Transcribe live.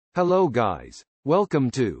Hello guys.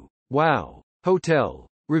 Welcome to Wow Hotel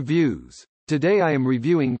Reviews. Today I am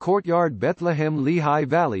reviewing Courtyard Bethlehem Lehigh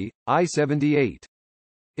Valley, I-78.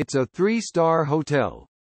 It's a 3-star hotel.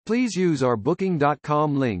 Please use our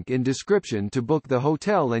booking.com link in description to book the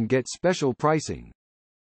hotel and get special pricing.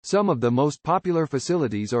 Some of the most popular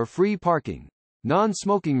facilities are free parking,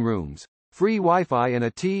 non-smoking rooms, free Wi-Fi and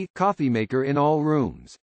a tea/coffee maker in all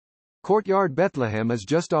rooms. Courtyard Bethlehem is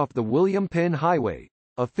just off the William Penn Highway,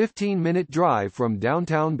 a 15-minute drive from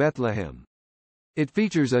downtown Bethlehem. It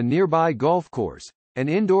features a nearby golf course, an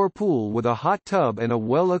indoor pool with a hot tub and a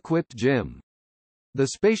well-equipped gym. The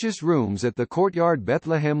spacious rooms at the Courtyard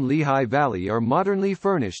Bethlehem Lehigh Valley are modernly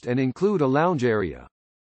furnished and include a lounge area.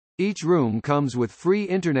 Each room comes with free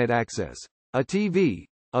internet access, a TV,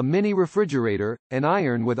 a mini refrigerator, an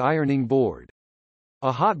iron with ironing board.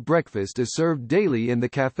 A hot breakfast is served daily in the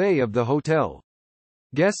cafe of the hotel.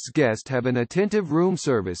 Guests have an attentive room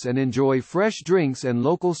service and enjoy fresh drinks and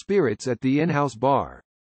local spirits at the in-house bar.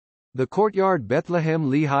 The Courtyard Bethlehem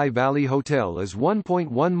Lehigh Valley Hotel is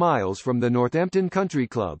 1.1 miles from the Northampton Country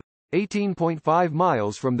Club, 18.5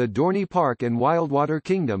 miles from the Dorney Park and Wildwater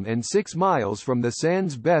Kingdom and 6 miles from the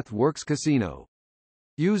Sands BethWorks Casino.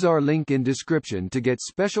 Use our link in description to get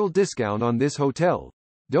special discount on this hotel.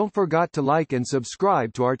 Don't forget to like and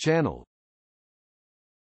subscribe to our channel.